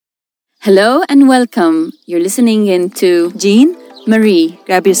Hello and welcome. You're listening into Jean, Marie,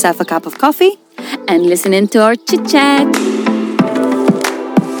 grab yourself a cup of coffee. and listening to our chit chat.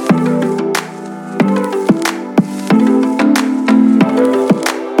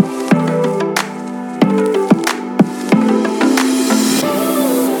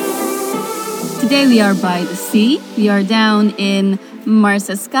 Today we are by the sea. We are down in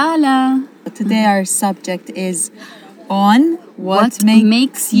Marsa Scala. Today our subject is on What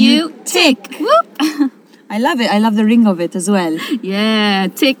makes you tick? Whoop. I love it. I love the ring of it as well. Yeah,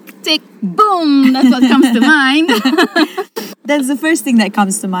 tick, tick, boom. That's what comes to mind. That's the first thing that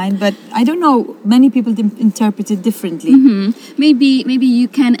comes to mind, but I don't know, many people interpret it differently. Maybe you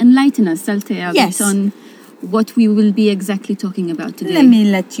can enlighten us, Saltea, a Yes. bit on what we will be exactly talking about today. Let me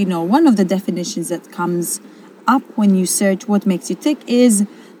let you know. One of the definitions that comes up when you search what makes you tick is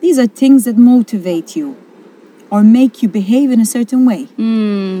these are things that motivate you or make you behave in a certain way.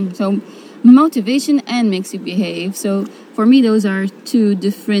 So motivation and makes you behave. So for me, those are two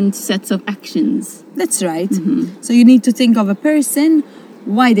different sets of actions. That's right. So you need to think of a person,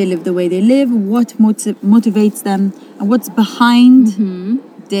 why they live the way they live, what motivates them, and what's behind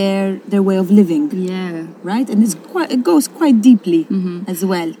their way of living. Yeah. Right? And it goes quite deeply as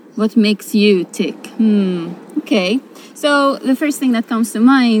well. What makes you tick? Okay. So the first thing that comes to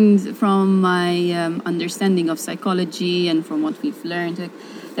mind from my understanding of psychology and from what we've learned,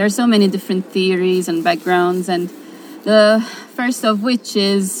 there are so many different theories and backgrounds, and the first of which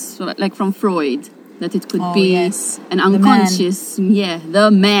is like from Freud, that it could be yes. an The unconscious, the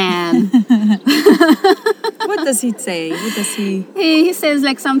man. What does he say? What does he... He says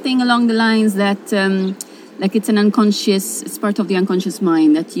like something along the lines that like it's it's part of the unconscious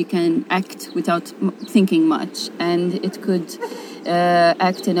mind, that you can act without thinking much, and it could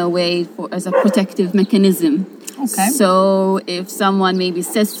act in a way as a protective mechanism. Okay. So if someone maybe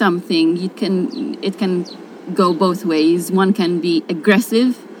says something, it can go both ways. One can be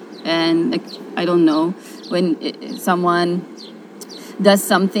aggressive, and like, I don't know, when someone does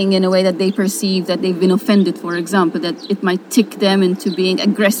something in a way that they perceive that they've been offended, for example, that it might tick them into being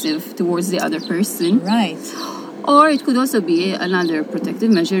aggressive towards the other person. Right. Or it could also be another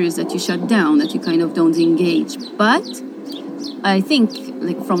protective measure is that you shut down, that you kind of don't engage. But I think,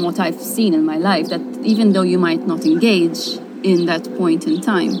 like from what I've seen in my life, that even though you might not engage in that point in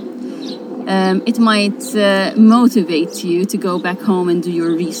time, it might motivate you to go back home and do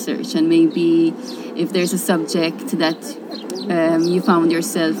your research. And maybe if there's a subject that you found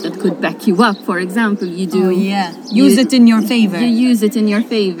yourself that could back you up, for example, you do... Use it in your favor. You use it in your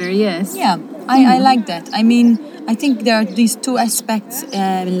favor, yes. Yeah, I like that. I mean, I think there are these two aspects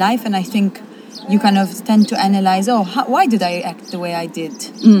in life, and I think you kind of tend to analyze, why did I act the way I did?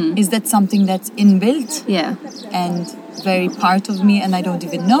 Is that something that's inbuilt Yeah. and very part of me and I don't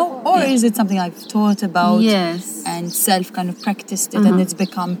even know? Or is it something I've thought about Yes. and self kind of practiced it and it's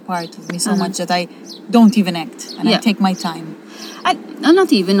become part of me so much that I don't even act and I take my time?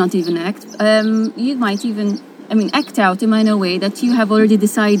 Not even act. You might even, act out in a way that you have already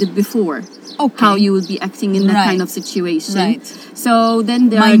decided before how you would be acting in that kind of situation. Right. So then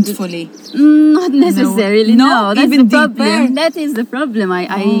there Mindfully. not necessarily. No, that's even the problem. deeper. That is the problem.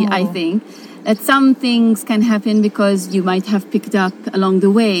 I think that some things can happen because you might have picked up along the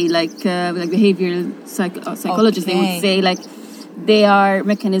way, like behavioral psychologists. They would say like they are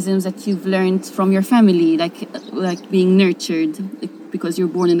mechanisms that you've learned from your family, like being nurtured, because you're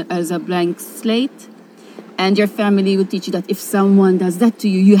born as a blank slate. And your family will teach you that if someone does that to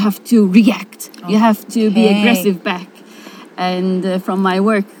you, you have to react. You have to be aggressive back. And from my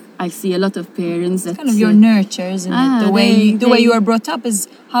work, I see a lot of parents that... Kind of your nurture, isn't it? The way you are brought up is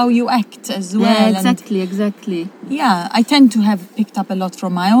how you act as well. Yeah, exactly. Yeah, I tend to have picked up a lot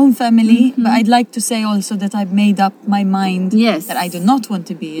from my own family, but I'd like to say also that I've made up my mind that I do not want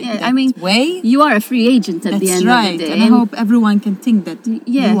to be that way. You are a free agent at the end of the day. And I hope everyone can think that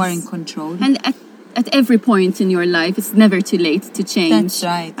you are in control. And at every point in your life, it's never too late to change. That's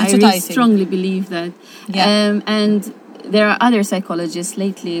right. That's I what really I think. strongly believe that. Yeah. And there are other psychologists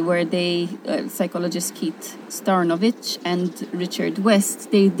lately where psychologists Keith Starnovich and Richard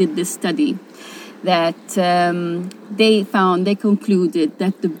West, they did this study that they concluded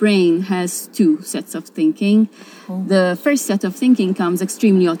that the brain has two sets of thinking. The first set of thinking comes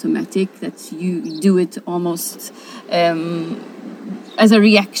extremely automatic, that you do it almost as a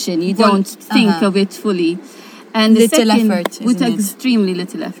reaction. You don't think of it fully. And the second, effort, with extremely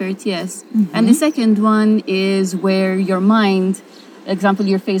little effort, yes. And the second one is where your mind example,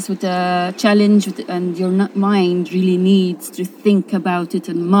 you're faced with a challenge and your mind really needs to think about it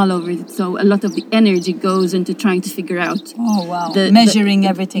and mull over it. So a lot of the energy goes into trying to figure out. Oh, wow. Measuring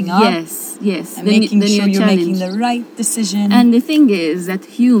everything up. Yes. And making sure you're making the right decision. And the thing is that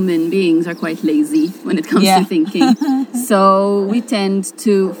human beings are quite lazy when it comes to thinking. So we tend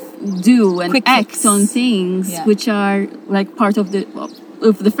to do and act on things which are like part of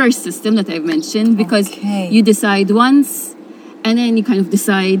the first system that I've mentioned, because you decide once and then you kind of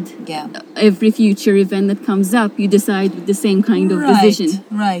decide every future event that comes up, you decide with the same kind of decision.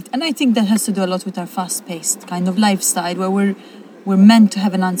 Right. And I think that has to do a lot with our fast-paced kind of lifestyle, where we're meant to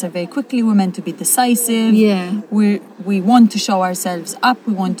have an answer very quickly, we're meant to be decisive. Yeah. We want to show ourselves up,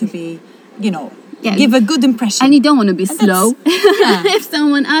 we want to be, give a good impression. And you don't want to be slow. If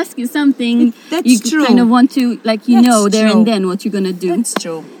someone asks you something, you kind of want to, there and then what you're going to do. That's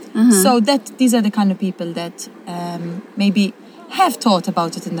true. So these are the kind of people that maybe have thought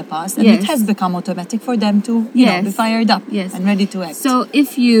about it in the past, and it has become automatic for them to be fired up and ready to act. So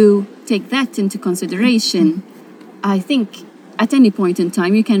if you take that into consideration, I think at any point in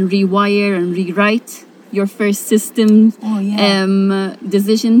time you can rewire and rewrite your first system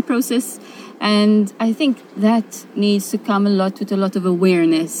decision process. And I think that needs to come with a lot of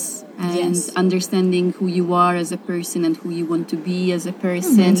awareness and understanding who you are as a person and who you want to be as a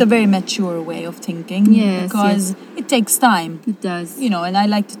person. It's a very mature way of thinking, because it takes time. It does. And I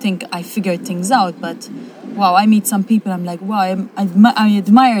like to think I figured things out, but wow, I meet some people, I'm like, wow, I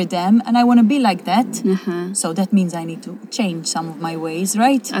admire them and I want to be like that. So that means I need to change some of my ways,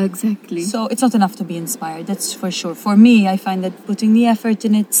 right? Exactly. So it's not enough to be inspired, that's for sure. For me, I find that putting the effort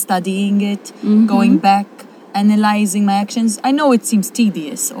in it, studying it, going back, analyzing my actions. I know it seems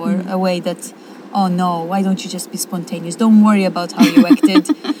tedious or a way that, oh no, why don't you just be spontaneous? Don't worry about how you acted.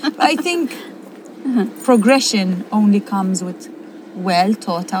 But I think progression only comes with well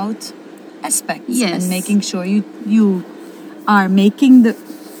thought out aspects and making sure you are making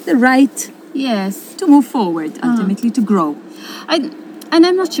the right to move forward, ultimately to grow. And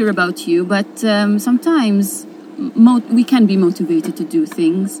I'm not sure about you, but sometimes we can be motivated to do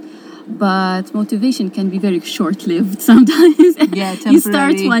things, but motivation can be very short-lived sometimes. Temporary. You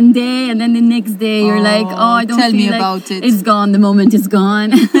start one day and then the next day you're like, I don't tell feel me like about it. It's gone, the moment is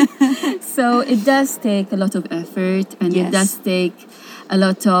gone. So it does take a lot of effort, and it does take a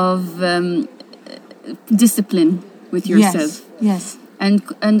lot of discipline with yourself. Yes.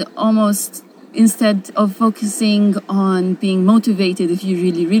 And almost instead of focusing on being motivated, if you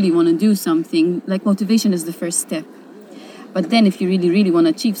really, really want to do something, like motivation is the first step. But then if you really, really want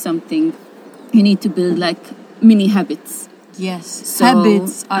to achieve something, you need to build like mini habits. Yes. So,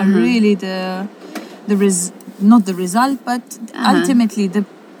 habits are really not the result, but ultimately the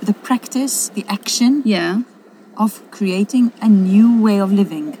practice, the action of creating a new way of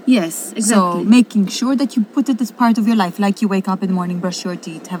living. Yes, exactly. So making sure that you put it as part of your life, like you wake up in the morning, brush your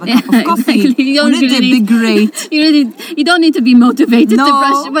teeth, have a cup of coffee. Exactly. Wouldn't it be great? You don't need to be motivated to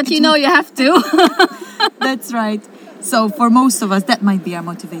brush, but you have to. That's right. So for most of us, that might be our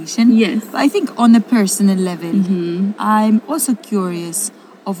motivation. Yes. But I think on a personal level, I'm also curious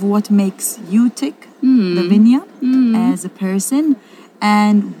of what makes you tick, Lavinia, as a person,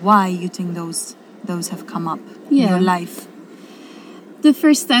 and why you think those have come up in your life. The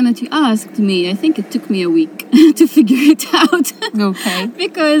first time that you asked me, I think it took me a week to figure it out. Okay.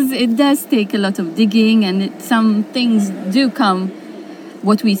 Because it does take a lot of digging, and some things do come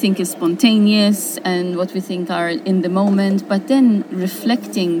what we think is spontaneous and what we think are in the moment. But then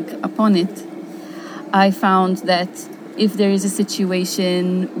reflecting upon it, I found that if there is a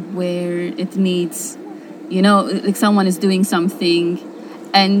situation where it needs, like someone is doing something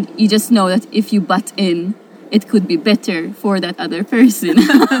and you just know that if you butt in, it could be better for that other person.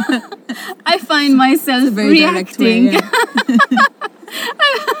 I find myself reacting. Direct way,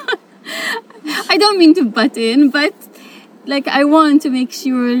 I don't mean to butt in, but like I want to make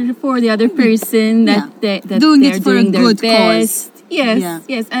sure for the other person that they're doing their best. Cause.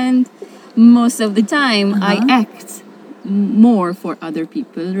 Yes, and most of the time I act more for other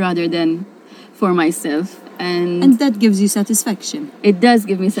people rather than for myself. And that gives you satisfaction. It does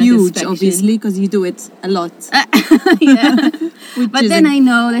give me satisfaction. Huge, obviously, because you do it a lot. But then I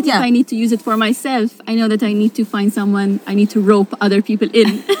know that if I need to use it for myself, I know that I need to find someone, I need to rope other people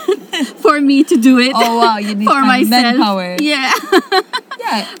in for me to do it. Oh, wow, you need for myself. Manpower. Yeah.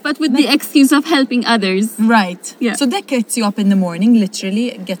 Yeah. But with the excuse of helping others. Right. Yeah. So that gets you up in the morning,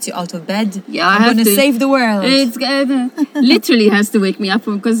 literally. It gets you out of bed. Yeah, I'm going to save the world. It's literally has to wake me up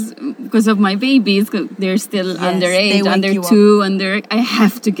because of my babies. They're still underage, under 2, I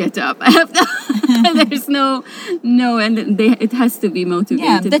have to get up. I have to. There's no, and it has to be motivated.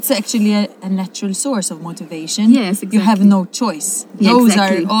 Yeah, that's actually a natural source of motivation. Yes, exactly. You have no choice. Yeah, Those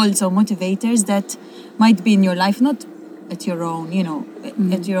exactly. are also motivators that might be in your life, not at your own,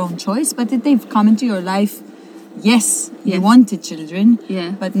 at your own choice, but they've come into your life. Yes, you wanted children,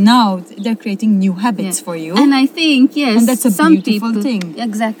 but now they're creating new habits for you. And I think, and that's a beautiful thing.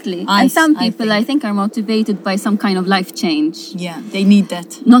 Exactly. And some people, I think, are motivated by some kind of life change. Yeah, they need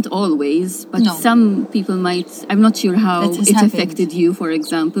that. Not always, but some people might. I'm not sure how it affected you, for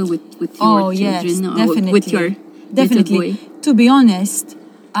example, with your children or with your little boy. To be honest,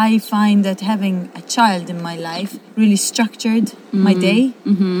 I find that having a child in my life really structured my day,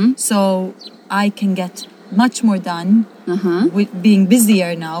 so I can get much more done with being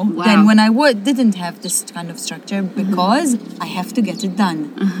busier now than when I didn't have this kind of structure, because I have to get it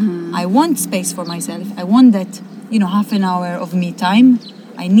done. I want space for myself. I want that, half an hour of me time.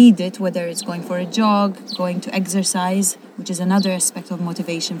 I need it, whether it's going for a jog, going to exercise, which is another aspect of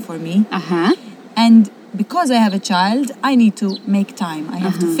motivation for me. And because I have a child, I need to make time. I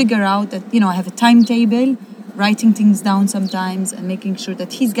have to figure out that, I have a timetable, writing things down sometimes and making sure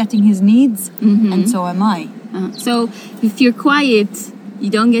that he's getting his needs, and so am I. So if you're quiet, you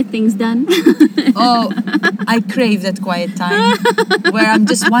don't get things done? I crave that quiet time where I'm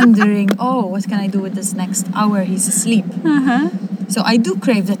just wondering, what can I do with this next hour? He's asleep. So I do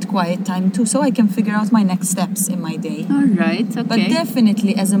crave that quiet time too, so I can figure out my next steps in my day. All right, okay. But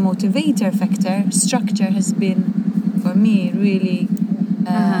definitely as a motivator factor, structure has been, for me, really,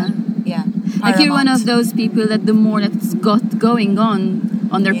 like you're one of those people that the more that's got going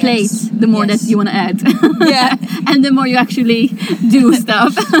on their plate, the more that you want to add. And the more you actually do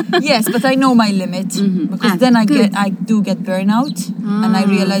stuff. Yes, but I know my limit, because then I do get burnout, and I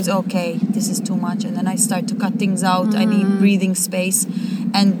realize, okay, this is too much, and then I start to cut things out. I need breathing space,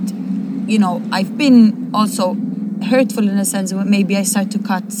 and I've been also hurtful in a sense where maybe I start to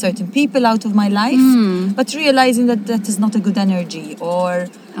cut certain people out of my life, but realizing that is not a good energy, or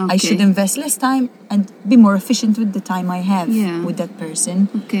I should invest less time and be more efficient with the time I have with that person.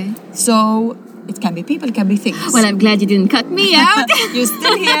 Okay. So it can be people, it can be things. Well, I'm glad you didn't cut me out. You're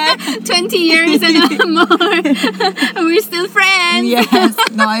still here. 20 years and more. We're still friends. Yes.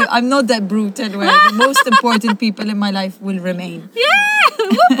 No, I'm not that brutal where the most important people in my life will remain.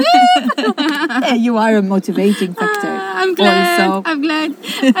 Yeah, you are a motivating factor. I'm glad. Also. I'm glad.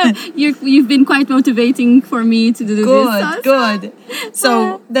 You've been quite motivating for me to do this. Good.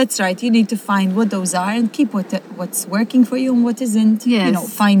 So that's right. You need to find what those are and keep what's working for you and what isn't.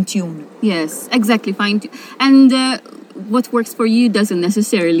 Yes. Fine tune. Yes, exactly. Fine tune. And what works for you doesn't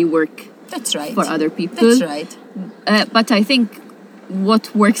necessarily work. That's right. For other people. That's right. But I think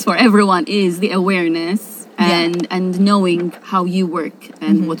what works for everyone is the awareness. And knowing how you work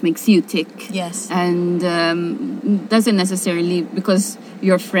and what makes you tick. Yes. And doesn't necessarily, because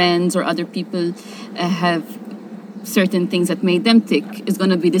your friends or other people have certain things that made them tick, is going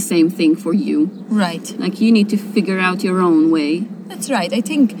to be the same thing for you. Right. Like you need to figure out your own way. That's right. I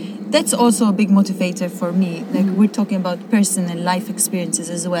think that's also a big motivator for me. Like we're talking about personal life experiences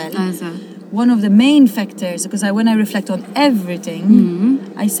as well. One of the main factors, because when I reflect on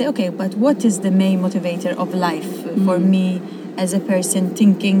everything, I say, okay, but what is the main motivator of life for me as a person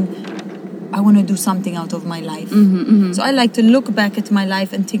thinking, I want to do something out of my life? So I like to look back at my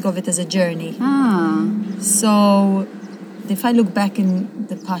life and think of it as a journey. So if I look back in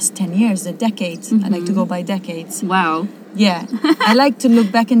the past 10 years, the decades, I like to go by decades. Wow. Yeah. I like to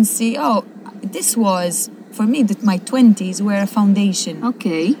look back and see, this was... For me, that my 20s were a foundation.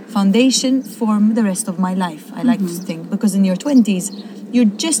 Okay. Foundation for the rest of my life, I like to think. Because in your 20s, you're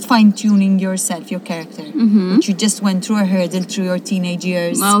just fine-tuning yourself, your character. Which you just went through a hurdle through your teenage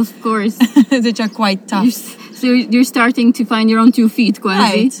years. Well, of course. Which are quite tough. So you're starting to find your own 2 feet, quasi.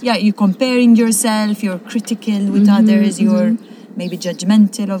 Right. Yeah, you're comparing yourself, you're critical with others, you're maybe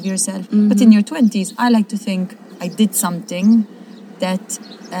judgmental of yourself. But in your 20s, I like to think I did something that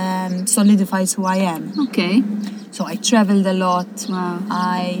solidifies who I am. Okay. So I traveled a lot. Wow.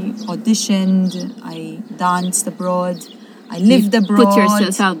 I auditioned. I danced abroad. I lived abroad. Put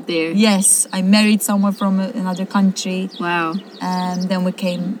yourself out there. Yes. I married someone from another country. Wow. And then I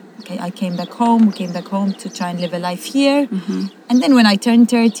came back home. We came back home to try and live a life here. And then when I turned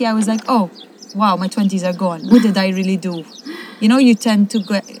 30, I was like, oh, wow, my 20s are gone. What did I really do? You tend to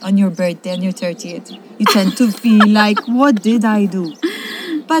go on your birthday, on your 30th, you tend to feel like, what did I do?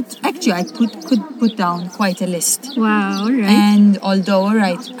 But actually, I could put down quite a list. Wow, all right. And although, all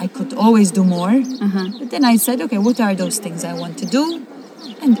right, I could always do more, Uh-huh. but then I said, okay, what are those things I want to do?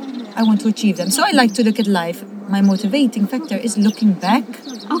 And I want to achieve them. So I like to look at life. My motivating factor is looking back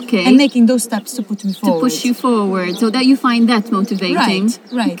Okay. and making those steps to put me To forward. push you forward, so that you find that motivating.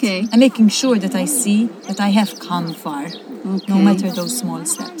 Right. Okay. And making sure that I see that I have come far, no Okay. matter those small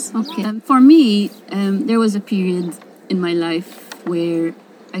steps. Okay. For me, there was a period in my life where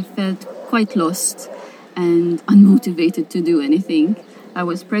I felt quite lost and unmotivated to do anything. I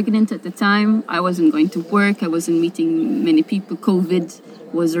was pregnant at the time. I wasn't going to work. I wasn't meeting many people. COVID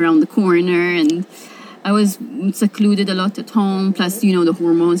was around the corner, and I was secluded a lot at home. Plus, the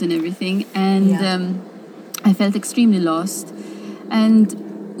hormones and everything. And Yeah. I felt extremely lost. And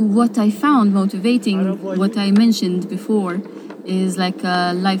what I found motivating, what I mentioned before, is like a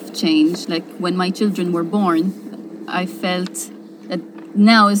life change. Like when my children were born, I felt that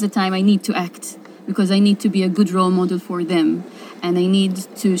now is the time I need to act, because I need to be a good role model for them, and I need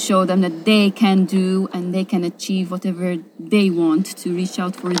to show them that they can do and they can achieve whatever they want to reach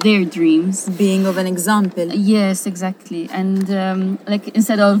out for their dreams. Being of an example. Yes, exactly. And like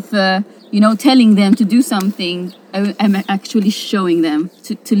instead of telling them to do something, I'm actually showing them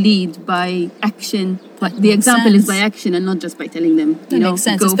to lead by action. But the makes example is sense. by action and not just by telling them. That makes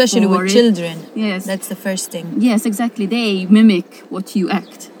sense, go especially for with it. children. Yes. That's the first thing. Yes, exactly. They mimic what you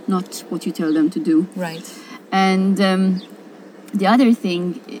act, not what you tell them to do. Right. And the other thing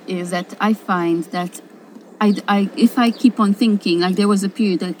is that I find that if I keep on thinking, like there was a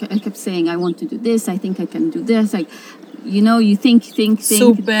period that I kept saying, I want to do this, I think I can do this. Like, you think.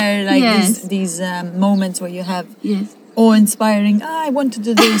 Super, like Yes. these moments where you have Yes. awe-inspiring, I want to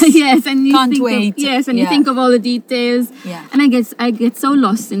do this. Yes, and you Can't think wait. and you Yeah. think of all the details. Yeah. And I get so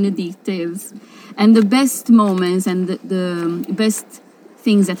lost in the details. And the best moments and the best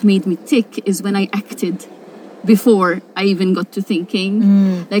things that made me tick is when I acted before I even got to thinking.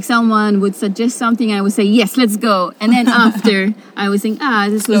 Like someone would suggest something, I would say, yes, let's go. And then after, I would think,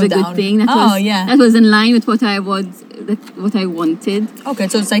 this was Slow a good down. thing. Yeah. That was in line with what I wanted. Okay,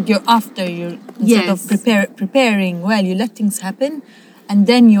 so it's like instead of Yes. preparing well, you let things happen, and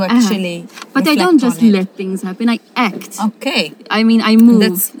then you actually. But I reflect don't just on it. let things happen, I act. Okay. I mean, I move.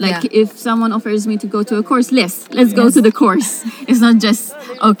 That's- Like yeah. if someone offers me to go to a course, let's go to the course. It's not just,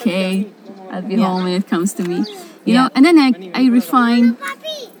 okay, I'll be Yeah. home when it comes to me. You Yeah. know, and then I refine.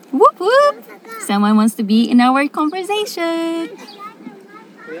 Whoop whoop. Someone wants to be in our conversation.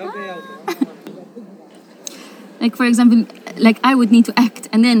 Like for example, like I would need to act,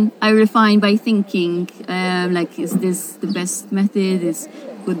 and then I refine by thinking, like, is this the best method?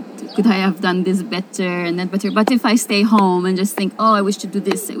 Could I have done this better and that better? But if I stay home and just think, oh, I wish to do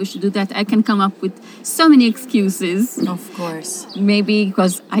this, I wish to do that, I can come up with so many excuses. Of course. Maybe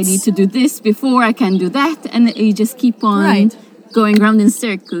because I need to do this before I can do that, and you just keep on Right. going round in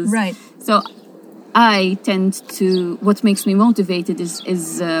circles. Right. So I tend to, what makes me motivated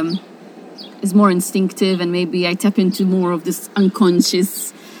is more instinctive, and maybe I tap into more of this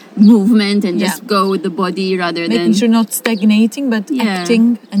unconscious movement and just Yeah. go with the body rather Making than sure not stagnating, but Yeah. acting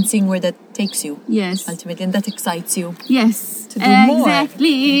and seeing where that takes you. yes, Ultimately, and that excites you. yes, To do more.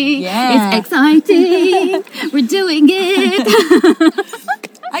 exactly. Yeah. It's exciting. We're doing it.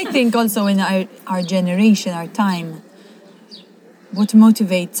 I think also in our generation, our time, what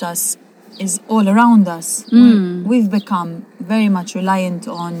motivates us is all around us. We've become very much reliant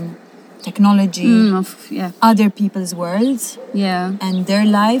on technology, other people's worlds Yeah. and their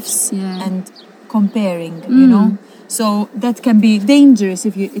lives, Yeah. and comparing, So that can be dangerous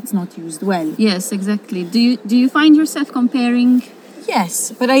if it's not used well. Yes, exactly. Do you find yourself comparing?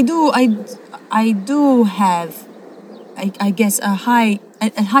 Yes, but I do have, I guess, a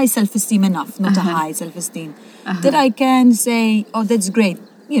high self-esteem enough, not a high self-esteem, that I can say, oh, that's great,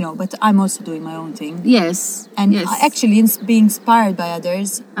 but I'm also doing my own thing. Yes. And yes. actually, being inspired by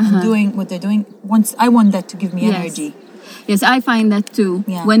others and doing what they're doing, I want that to give me Yes. energy. Yes, I find that too.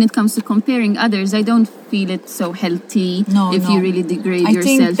 Yeah. When it comes to comparing others, I don't feel it so healthy if you really degrade I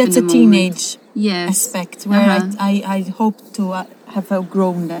yourself think that's in a the moment. teenage Yes. aspect where I hope to have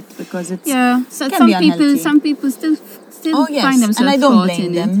outgrown that, because it's Yeah. So can some be unhealthy. some people still Oh yes, find themselves and I don't caught blame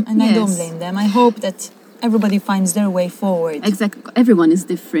in them, it. and I don't blame them. I hope that everybody finds their way forward. Exactly. Everyone is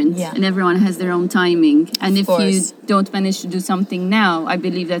different, Yeah. and everyone has their own timing. And if you course. don't manage to do something now, I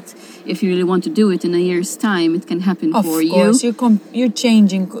believe that if you really want to do it in a year's time, it can happen Of for course, you. you're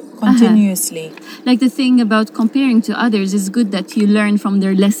changing continuously. Like the thing about comparing to others is good that you learn from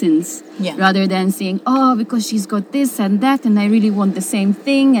their lessons. Yeah. rather than saying, oh, because she's got this and that, and I really want the same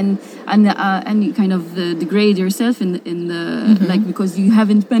thing, and you kind of degrade yourself in the like, because you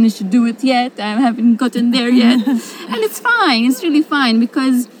haven't managed to do it yet, I haven't gotten there yet. And it's fine, it's really fine,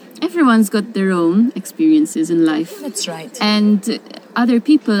 because everyone's got their own experiences in life. That's right. And other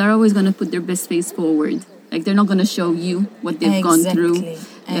people are always going to put their best face forward. Like, they're not going to show you what they've gone through.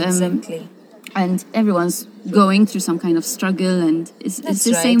 Exactly. And everyone's going through some kind of struggle, and it's the That's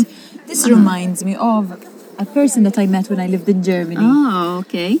same. right. This reminds me of a person that I met when I lived in Germany. Oh,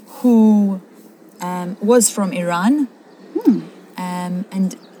 okay. Who was from Iran.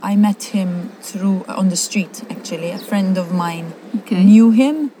 And I met him on the street, actually. A friend of mine knew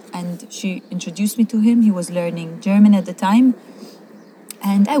him, and she introduced me to him. He was learning German at the time.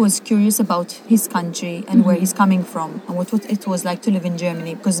 And I was curious about his country and where he's coming from and what it was like to live in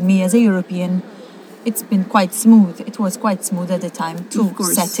Germany. Because me, as a European, it's been quite smooth. It was quite smooth at the time to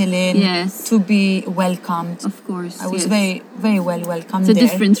settle in, to be welcomed. Of course, I was very, very well welcomed there. It's a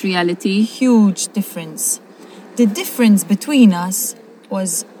different reality. Huge difference. The difference between us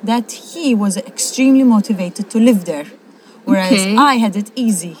was that he was extremely motivated to live there. Whereas I had it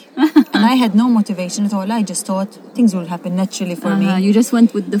easy. And I had no motivation at all. I just thought things will happen naturally for me. You just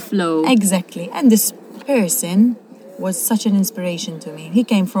went with the flow. Exactly. And this person was such an inspiration to me. He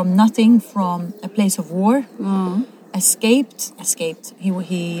came from nothing, from a place of war. Escaped.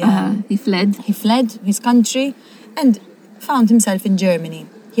 He fled. He fled his country and found himself in Germany.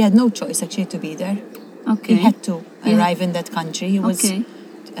 He had no choice, actually, to be there. Okay. He had to arrive in that country. He was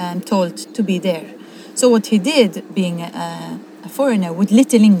told to be there. So what he did, being a foreigner with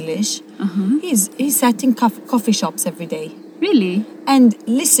little English, he sat in coffee shops every day. Really? And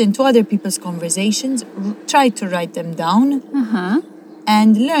listened to other people's conversations, tried to write them down,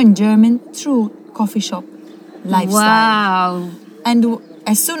 and learned German through coffee shop lifestyle. Wow. And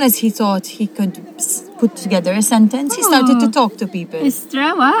as soon as he thought he could put together a sentence, he started to talk to people.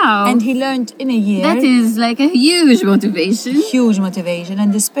 Wow. And he learned in a year. That is like a huge motivation. Huge motivation.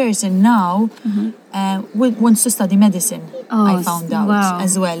 And this person now wants to study medicine, I found out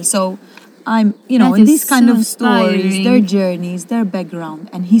as well. So I'm, in these kind of stories, their journeys, their background.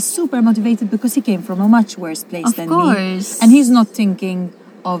 And he's super motivated because he came from a much worse place than me. And he's not thinking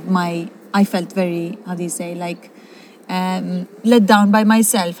of I felt very, let down by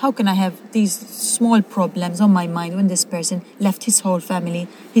myself. How can I have these small problems on my mind when this person left his whole family?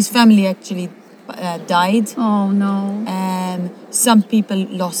 His family actually died. Oh, no. Some people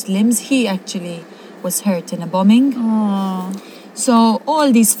lost limbs. He actually was hurt in a bombing. Oh. So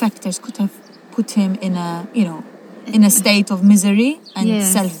all these factors could have put him in a state of misery and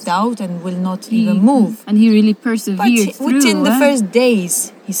self-doubt, and will not even move. And he really persevered through. Within the first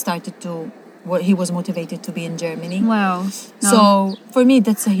days, he was motivated to be in Germany. Wow. No. So for me,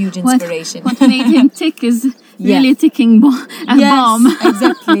 that's a huge inspiration. What made him tick is really ticking a bomb.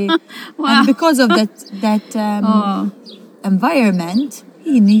 Exactly. Wow. And because of that environment,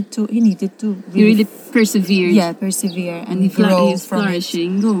 he needed to really persevere. Yeah, persevere and grow he's from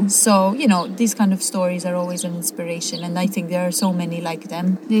flourishing. it. So, these kind of stories are always an inspiration, and I think there are so many like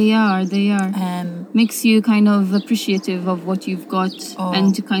them. They are. Makes you kind of appreciative of what you've got,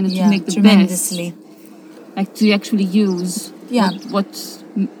 and to kind of to make the tremendously. best. Like to actually use what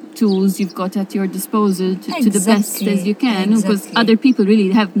tools you've got at your disposal to the best as you can, because other people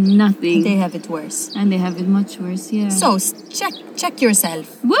really have nothing. They have it worse. And they have it much worse, yeah. So check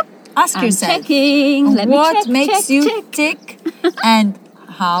yourself. Whoop. Ask yourself. Checking. What makes you tick, and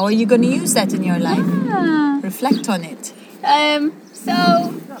how are you going to use that in your life? Reflect on it.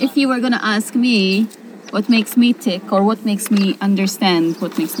 So if you were going to ask me what makes me tick, or what makes me understand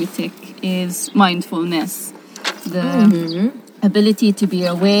what makes me tick, is mindfulness. The ability to be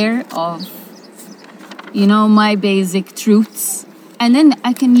aware of, my basic truths. And then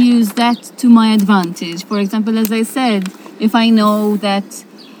I can use that to my advantage. For example, as I said, if I know that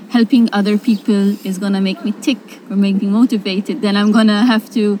helping other people is going to make me tick or make me motivated, then I'm going to have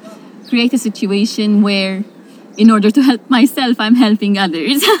to create a situation where, in order to help myself, I'm helping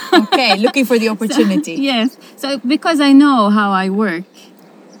others. Okay, looking for the opportunity. Yes. So because I know how I work,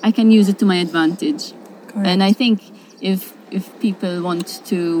 I can use it to my advantage. Correct. And I think if people want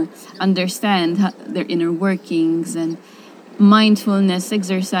to understand their inner workings, and mindfulness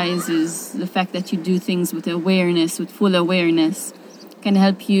exercises, the fact that you do things with awareness, with full awareness, can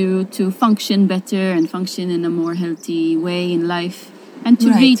help you to function better and function in a more healthy way in life, and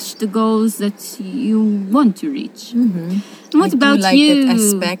to reach the goals that you want to reach. And what about you? I you? like that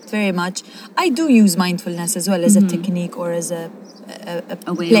aspect very much. I do use mindfulness as well as a technique, or as a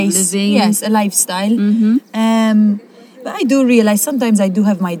way place, of living. Yes, a lifestyle. But I do realize sometimes I do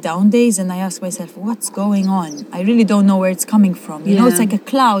have my down days, and I ask myself, what's going on? I really don't know where it's coming from. You know, it's like a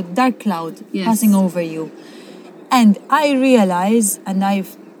cloud, dark cloud passing over you. And I realize, and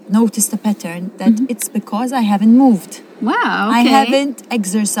I've noticed a pattern, that it's because I haven't moved. Wow, okay. I haven't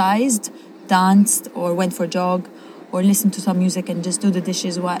exercised, danced, or went for a jog, or listened to some music and just do the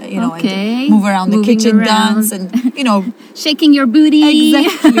dishes, and move around the kitchen, dance, and, shaking your booty.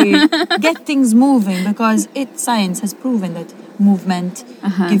 Exactly. Get things moving, because science has proven that movement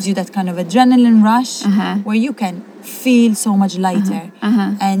gives you that kind of adrenaline rush where you can feel so much lighter.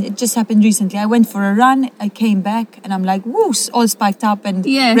 And it just happened recently. I went for a run, I came back, and I'm like, woo, all spiked up and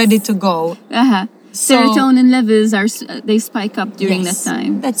ready to go. So, serotonin levels they spike up during that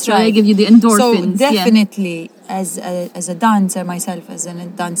time. That's so right. They give you the endorphins. So definitely, as a dancer myself, as a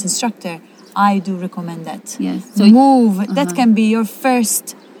dance instructor, I do recommend that. Yes. So move. That can be your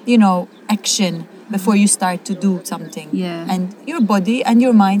first, action before you start to do something. Yeah. And your body and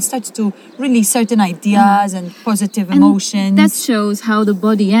your mind starts to release certain ideas and positive emotions. That shows how the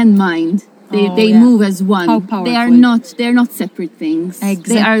body and mind they move as one. How powerful. They're not separate things.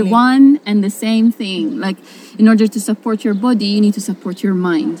 Exactly. They are one and the same thing. Like, in order to support your body, you need to support your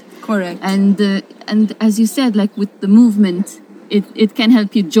mind. Correct. And as you said, like with the movement, it can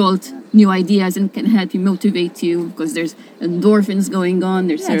help you jolt new ideas and can help you motivate you, because there's endorphins going on,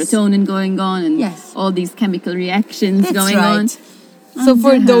 there's serotonin going on, and all these chemical reactions going on. So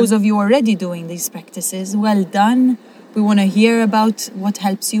for those of you already doing these practices, well done. We want to hear about what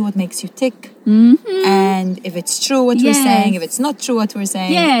helps you, what makes you tick, and if it's true what we're saying, if it's not true what we're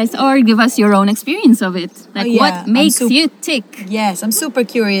saying. Yes, or give us your own experience of it. Like, what makes you tick? Yes, I'm super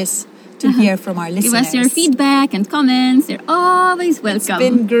curious to hear from our listeners. Give us your feedback and comments. They're always welcome. It's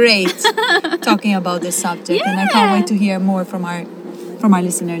been great talking about this subject, and I can't wait to hear more from our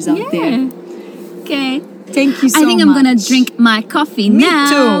listeners out there. Okay. Thank you so much. I think I'm going to drink my coffee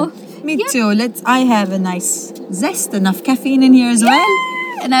now. Me too. I have a nice zest, enough caffeine in here as well.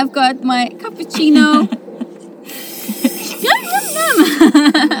 And I've got my cappuccino. Yum, yum,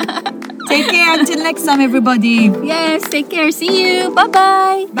 yum. Take care until next time, everybody. Yes, take care. See you.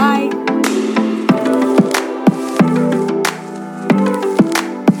 Bye-bye. Bye.